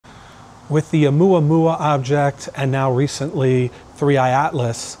With the Oumuamua object and now recently 3I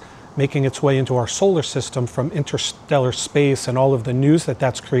Atlas making its way into our solar system from interstellar space and all of the news that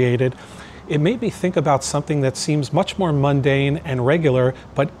that's created, it made me think about something that seems much more mundane and regular,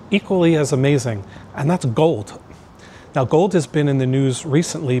 but equally as amazing, and that's gold. Now, gold has been in the news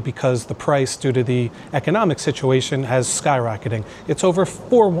recently because the price, due to the economic situation, has skyrocketing. It's over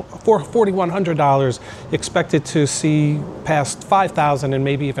 $4,100, expected to see past $5,000 and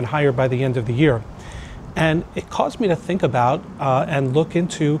maybe even higher by the end of the year. And it caused me to think about and look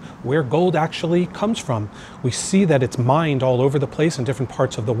into where gold actually comes from. We see that it's mined all over the place in different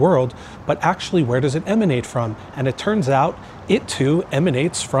parts of the world, but actually, where does it emanate from? And it turns out it too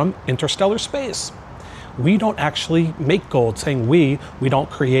emanates from interstellar space. We don't actually make gold, saying we don't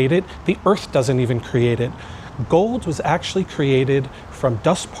create it. The Earth doesn't even create it. Gold was actually created from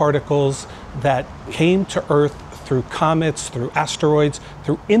dust particles that came to Earth through comets, through asteroids,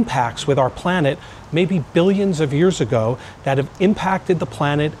 through impacts with our planet, maybe billions of years ago, that have impacted the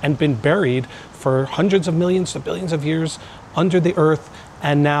planet and been buried for hundreds of millions to billions of years under the Earth.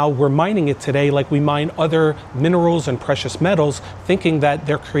 And now we're mining it today like we mine other minerals and precious metals, thinking that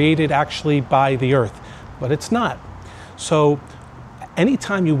they're created actually by the Earth. But it's not. So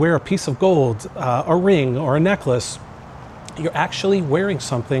anytime you wear a piece of gold, a ring or a necklace, you're actually wearing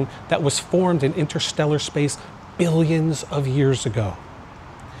something that was formed in interstellar space billions of years ago.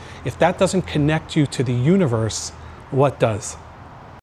 If that doesn't connect you to the universe, what does?